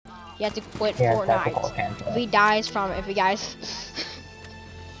He has to quit He has Fortnite. testicle cancer. If he dies,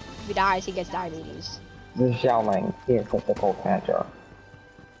 he gets diabetes. This is Xiaoling. He has testicle cancer.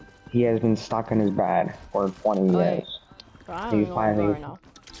 He has been stuck in his bed for 20 years. Bro, I don't He's even know where I'm going finally right now.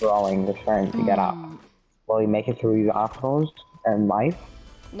 growing the strength to get up. Will he make it through these obstacles and life?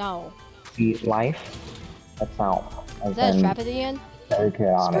 No. Beat life itself. Is that a trap at the end? Very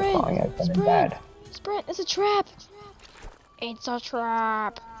chaotic long as been in bed. Sprint! It's a trap! It's a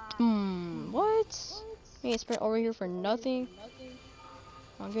trap! What? Hey, sprint over here for nothing?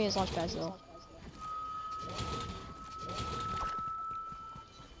 I'm getting his launch pads though.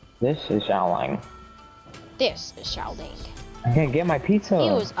 This is Xiaoling. This is Xiaoling. I can't get my pizza. He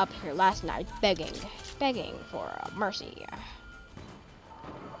was up here last night begging for mercy.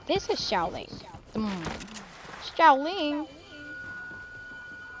 This is Xiaoling. Xiaoling?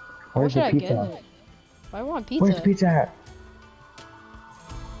 Where's the I pizza? get it? Why do I want pizza? Where's the pizza at?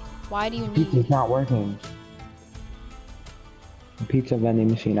 Why do you need Pizza's not working. The pizza vending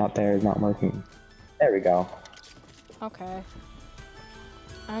machine out there is not working. There we go. Okay.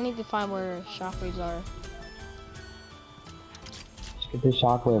 I need to find where shockwaves are. Just get the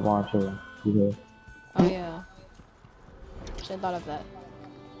shockwave launcher. Oh yeah. Should have thought of that.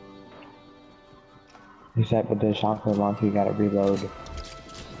 Except with the shockwave launcher, you gotta reload.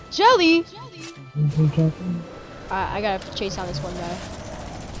 Jelly! I gotta chase down this one guy.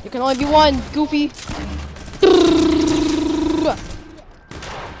 There can only be one, Goofy!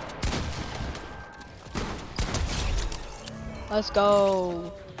 Let's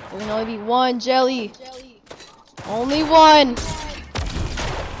go. There can only be one, Jelly! Only one!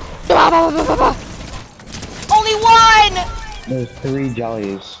 Only one! There's 3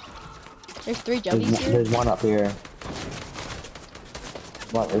 jellies. There's 3 jellies here? There's one up here.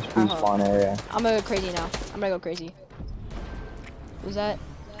 What, this respawn area. I'm gonna go crazy now. I'm gonna go crazy. Who's that?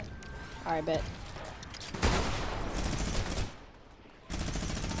 Alright, bet.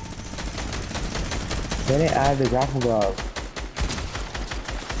 They didn't add the grapple glove.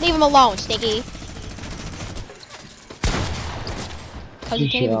 Leave him alone, Sticky. Cause you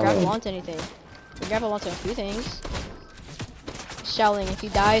can't even grapple onto anything. You grapple onto a few things. Xiaoling, if he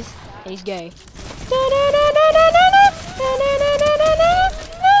dies, he's gay.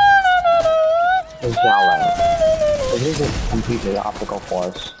 It's Xiaoling. If he just completes the obstacle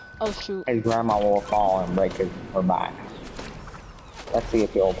course, Oh shoot. his grandma will fall and break her back. Let's see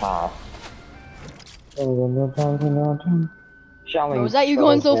if he'll pass. Xiaoling. Bro, was that you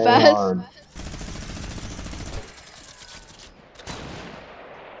going so fast? Hard.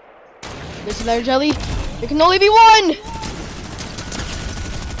 There's another jelly. There can only be one!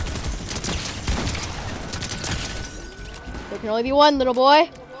 There can only be one, little boy.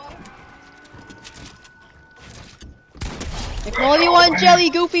 There can only be one jelly,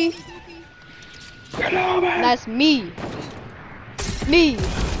 Goofy. And that's me. Me.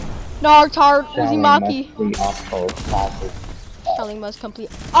 Nartard Uzumaki. Xiaoling must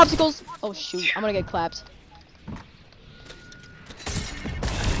complete obstacles. Oh shoot, I'm gonna get clapped.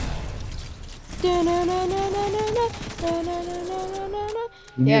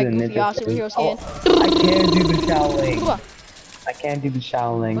 Yeah, Goofy off superhero scan. I can't do the Xiaoling. I can't do the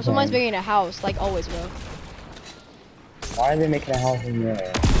Xiaoling. Well, someone's making a house, like always, bro. Why are they making a house in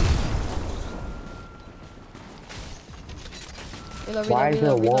there? Why is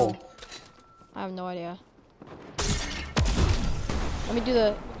there a wolf? I have no idea. Let me do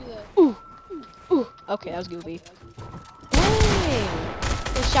the. Ooh, ooh. Okay, that was Goofy. Dang.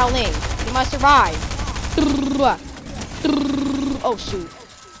 It's Xiaoling. He must survive. Oh shoot.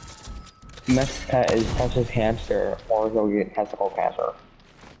 Next pet is Precious Hamster, or he'll get testicle cancer.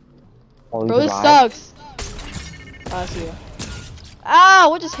 Bro, this sucks. Oh, that's you. Ah,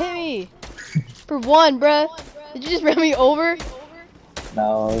 what just hit me? For one, bruh. Did you just run me over?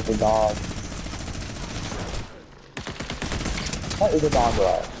 No, it's a dog. What is a dog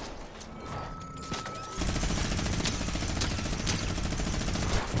at?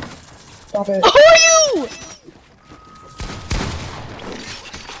 Stop it. Who are you?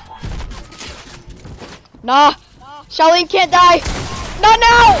 Nah. Xiaoling can't die. Not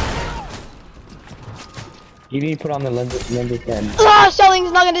now. You need to put on the limber skin. Ah,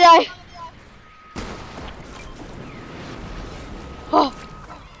 Xiaoling's not gonna die. Oh.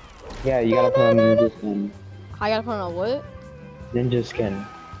 Yeah, you gotta put on the ninja skin. I gotta put on a what? Ninja skin.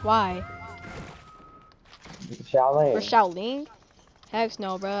 Why? Xiaoling. For Xiaoling? Heck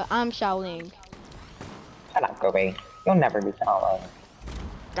no, bro. I'm Xiaoling. Shut up, Gobi. You'll never be Xiaoling.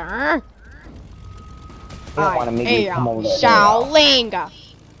 Grr. You don't want to make me come over there. Xiaoling.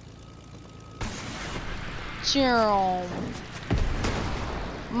 Chill.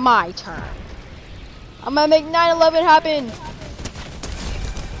 My turn. I'm gonna make 9/11 happen.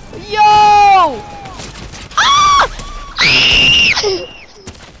 Yo! Ah!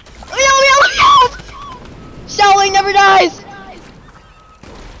 Yo! Shaolin never dies.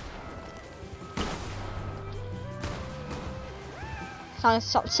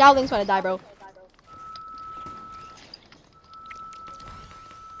 Shaolin's gonna die, bro.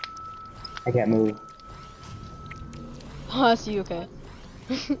 I can't move. Oh, I see. Okay.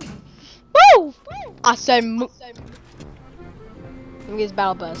 Woo! I said move. Let me get his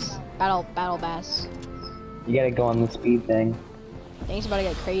battle bus. Battle bass. You gotta go on the speed thing. Things about to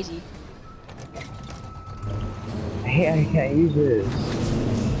get crazy. Hey, I can't use this.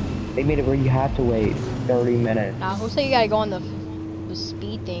 They made it where you have to wait 30 minutes. Nah, who said you gotta go on the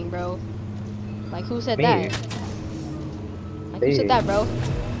speed thing, bro? Like, who said Me. that? Like, who said that, bro?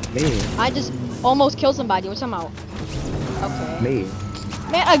 Me. I just almost killed somebody. What's I'm out? Okay. Me.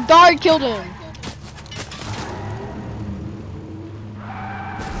 Man, a guard killed him.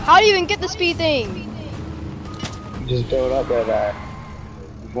 How do you even get the speed thing? You just throw it up there that.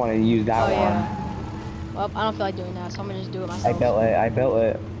 You want to use that Oh, one. yeah. Well, I don't feel like doing that, so I'm gonna just do it myself. I built it. I built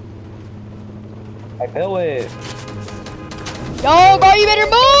it. I built it. Yo, bro, you better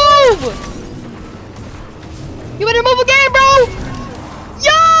move! You better move again, bro!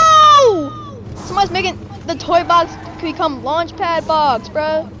 Yo! Somebody's making the toy box become launch pad box,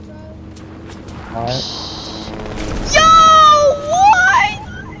 bro. Alright. Yo! What?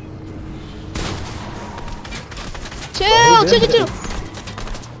 Chill!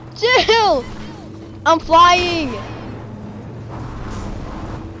 Chill! I'm flying!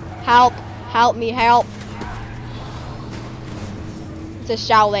 Help! Help me, help! It's a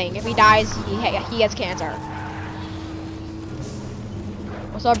Shaolin. If he dies, he gets cancer.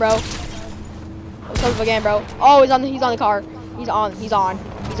 What's up, bro? What's up again, bro? Oh, he's on the car. He's on.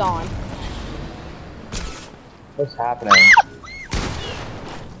 What's happening?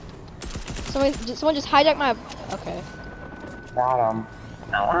 Someone just hijacked my. Okay. Got him.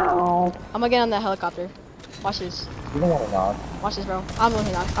 Ow. I'm gonna get on that helicopter. Watch this. You don't want to knock. Watch this, bro. I'm the one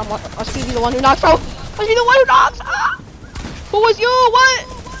who knocks. Watch me be the one who knocks, bro. Watch me be the one who knocks. Ah! Who was you? What?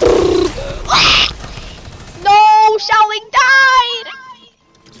 No, Shaolin died.